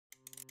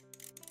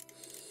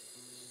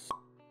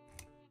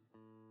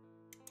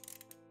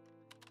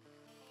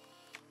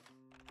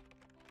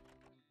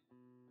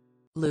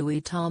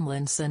Louis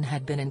Tomlinson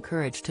had been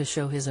encouraged to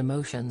show his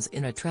emotions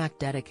in a track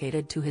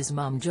dedicated to his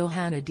mum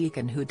Johanna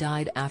Deacon, who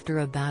died after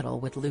a battle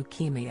with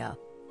leukemia.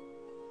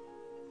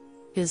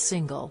 His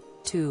single,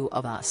 Two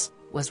of Us,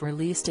 was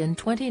released in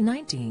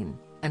 2019,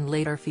 and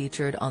later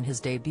featured on his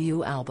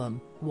debut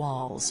album,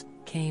 Walls,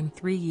 came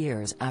 3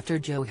 years after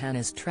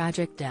Johanna's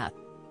tragic death.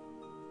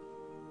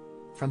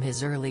 From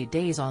his early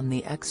days on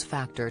The X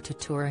Factor to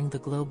touring the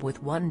globe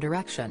with One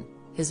Direction,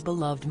 his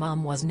beloved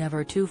mum was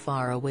never too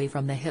far away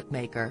from the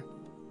hitmaker.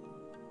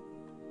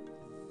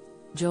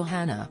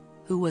 Johanna,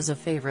 who was a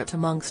favourite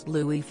amongst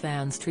Louis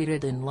fans,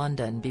 treated in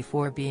London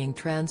before being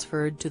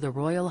transferred to the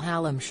Royal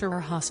Hallamshire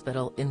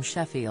Hospital in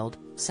Sheffield,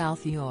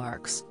 South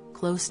Yorks,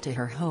 close to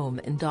her home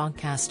in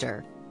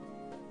Doncaster.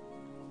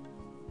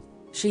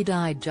 She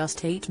died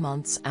just 8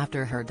 months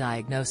after her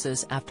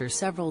diagnosis after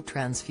several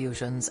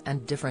transfusions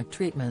and different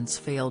treatments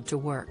failed to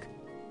work.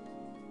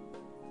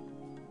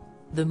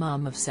 The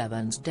mum of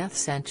seven's death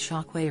sent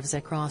shockwaves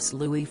across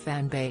Louis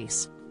fan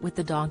base, with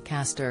the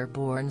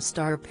Doncaster-born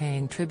star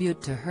paying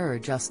tribute to her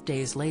just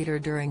days later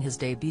during his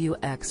debut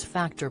X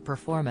Factor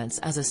performance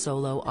as a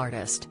solo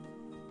artist.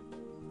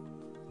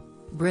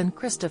 Bryn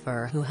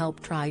Christopher, who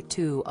helped write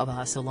Two of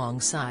Us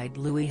alongside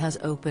Louis, has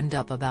opened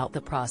up about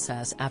the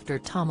process after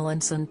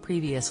Tomlinson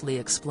previously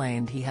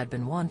explained he had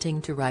been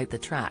wanting to write the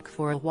track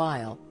for a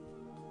while.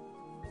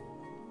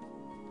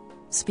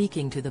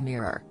 Speaking to the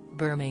Mirror,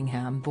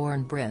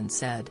 Birmingham-born Bryn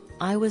said,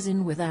 "I was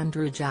in with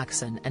Andrew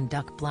Jackson and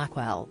Duck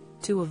Blackwell,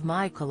 two of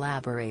my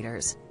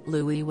collaborators.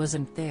 Louis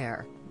wasn't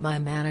there. My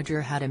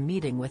manager had a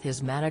meeting with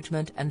his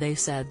management and they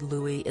said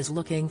Louis is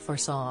looking for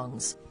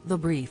songs. The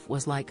brief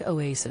was like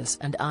Oasis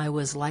and I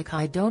was like,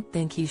 I don't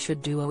think he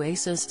should do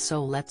Oasis,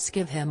 so let's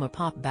give him a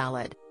pop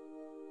ballad."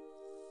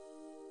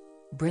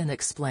 Bryn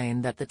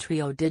explained that the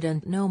trio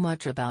didn't know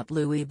much about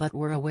Louis but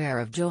were aware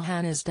of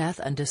Johanna's death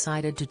and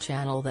decided to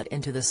channel that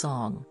into the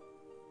song.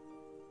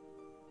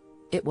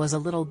 "It was a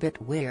little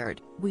bit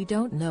weird. We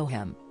don't know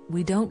him,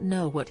 we don't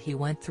know what he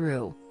went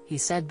through," he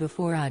said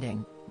before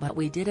adding, "but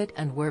we did it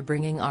and we're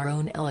bringing our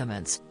own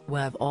elements.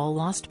 We've all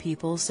lost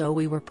people, so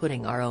we were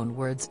putting our own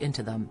words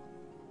into them."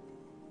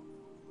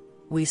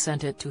 We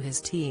sent it to his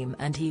team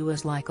and he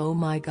was like, "Oh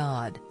my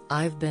God,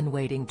 I've been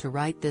waiting to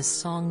write this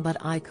song but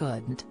I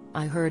couldn't.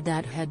 I heard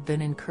that had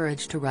been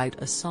encouraged to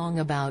write a song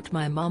about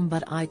my mum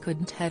but I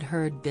couldn't, had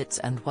heard bits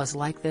and was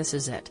like, this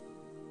is it.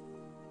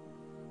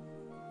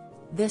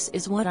 This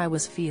is what I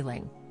was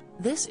feeling.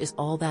 This is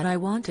all that I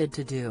wanted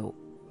to do."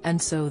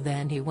 And so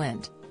then he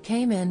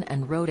came in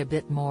and wrote a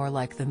bit more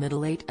like the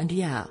middle eight, and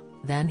yeah,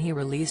 then he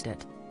released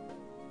it.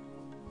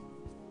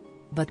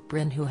 But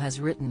Bryn, who has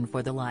written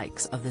for the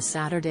likes of The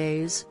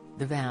Saturdays,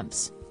 The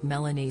Vamps,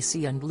 Melanie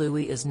C and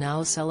Louis, is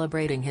now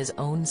celebrating his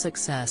own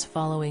success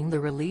following the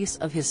release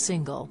of his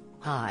single,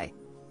 Hi.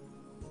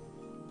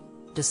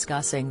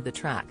 Discussing the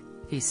track,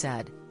 he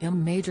said,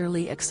 "I'm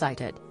majorly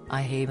excited.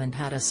 I haven't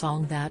had a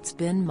song that's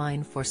been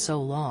mine for so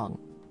long.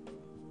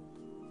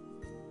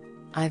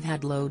 I've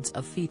had loads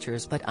of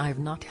features but I've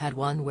not had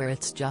one where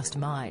it's just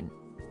mine."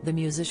 The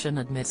musician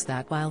admits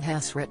that while he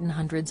has written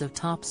hundreds of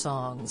top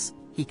songs,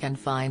 he can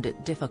find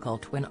it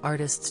difficult when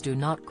artists do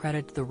not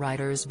credit the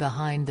writers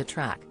behind the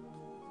track.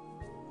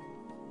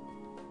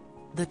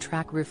 The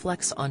track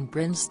reflects on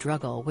Bryn's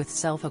struggle with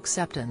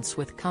self-acceptance,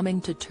 with coming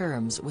to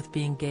terms with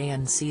being gay,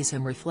 and sees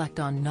him reflect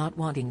on not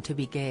wanting to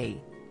be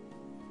gay.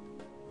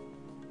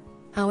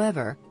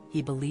 However,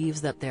 he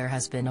believes that there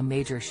has been a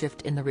major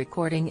shift in the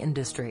recording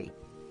industry.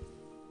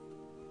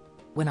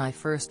 "When I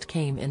first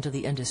came into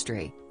the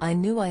industry, I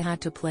knew I had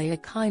to play a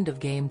kind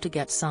of game to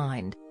get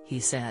signed," he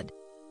said.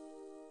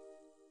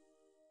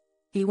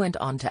 He went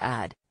on to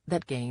add,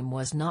 "That game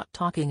was not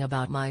talking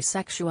about my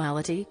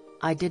sexuality.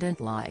 I didn't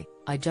lie,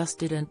 I just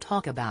didn't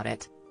talk about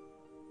it."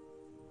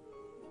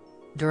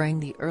 During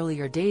the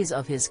earlier days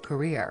of his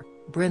career,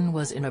 Bryn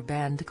was in a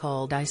band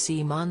called I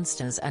See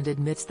Monsters and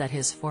admits that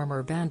his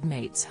former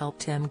bandmates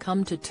helped him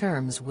come to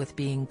terms with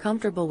being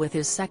comfortable with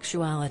his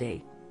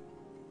sexuality.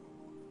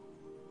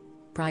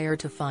 Prior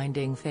to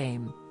finding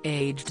fame,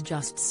 aged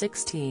just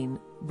 16,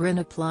 Bryn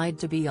applied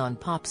to be on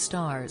Pop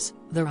Stars,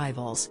 The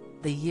Rivals,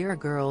 the year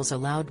Girls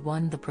Aloud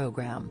won the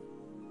program.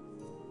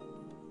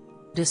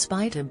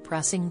 Despite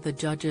impressing the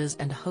judges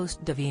and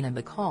host Davina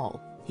McCall,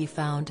 he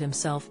found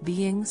himself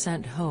being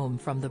sent home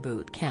from the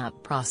boot camp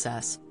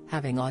process,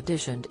 having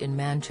auditioned in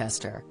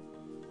Manchester.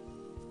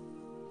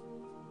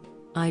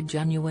 "I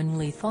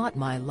genuinely thought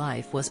my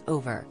life was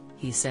over,"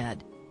 he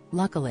said.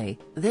 Luckily,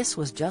 this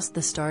was just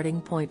the starting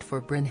point for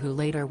Bryn, who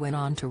later went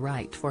on to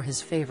write for his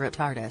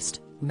favorite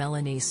artist,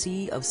 Melanie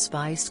C of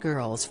Spice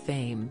Girls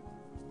fame.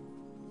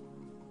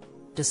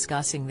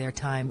 Discussing their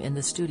time in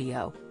the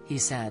studio, he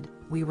said,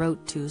 "We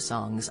wrote 2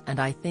 songs and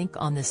I think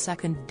on the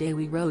second day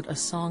we wrote a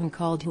song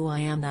called Who I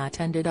Am that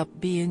ended up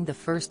being the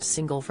first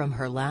single from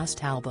her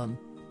last album.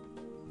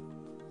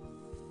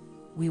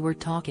 We were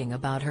talking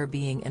about her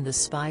being in the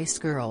Spice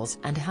Girls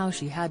and how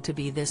she had to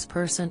be this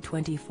person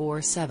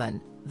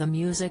 24/7, the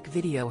music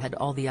video had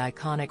all the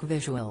iconic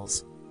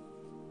visuals.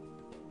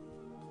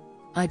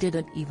 I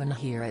didn't even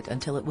hear it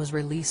until it was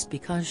released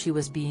because she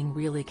was being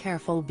really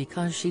careful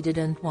because she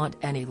didn't want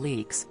any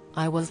leaks.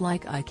 I was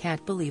like, I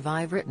can't believe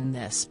I've written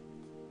this.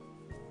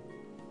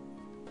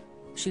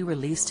 She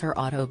released her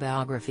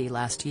autobiography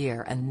last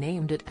year and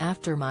named it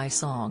after my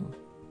song.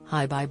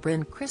 Hi by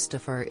Bryn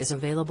Christopher is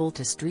available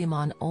to stream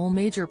on all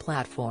major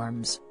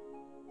platforms.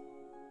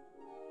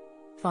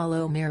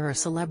 Follow Mirror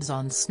Celebs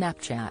on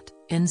Snapchat,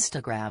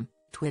 Instagram,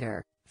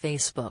 Twitter,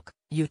 Facebook,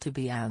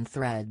 YouTube and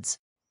Threads.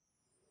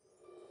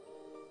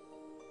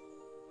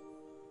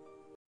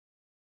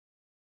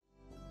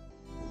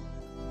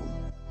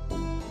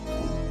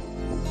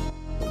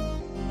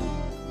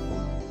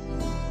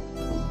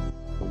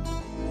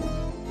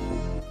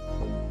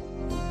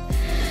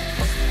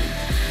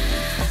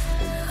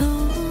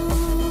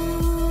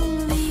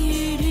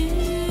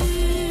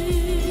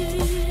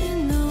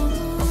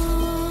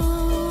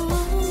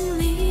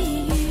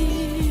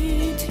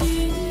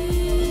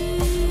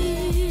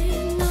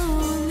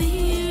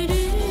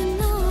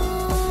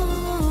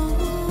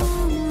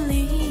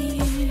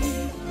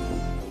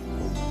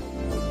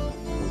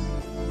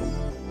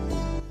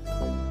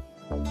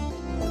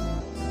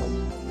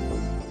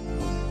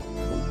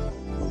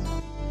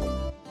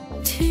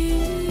 To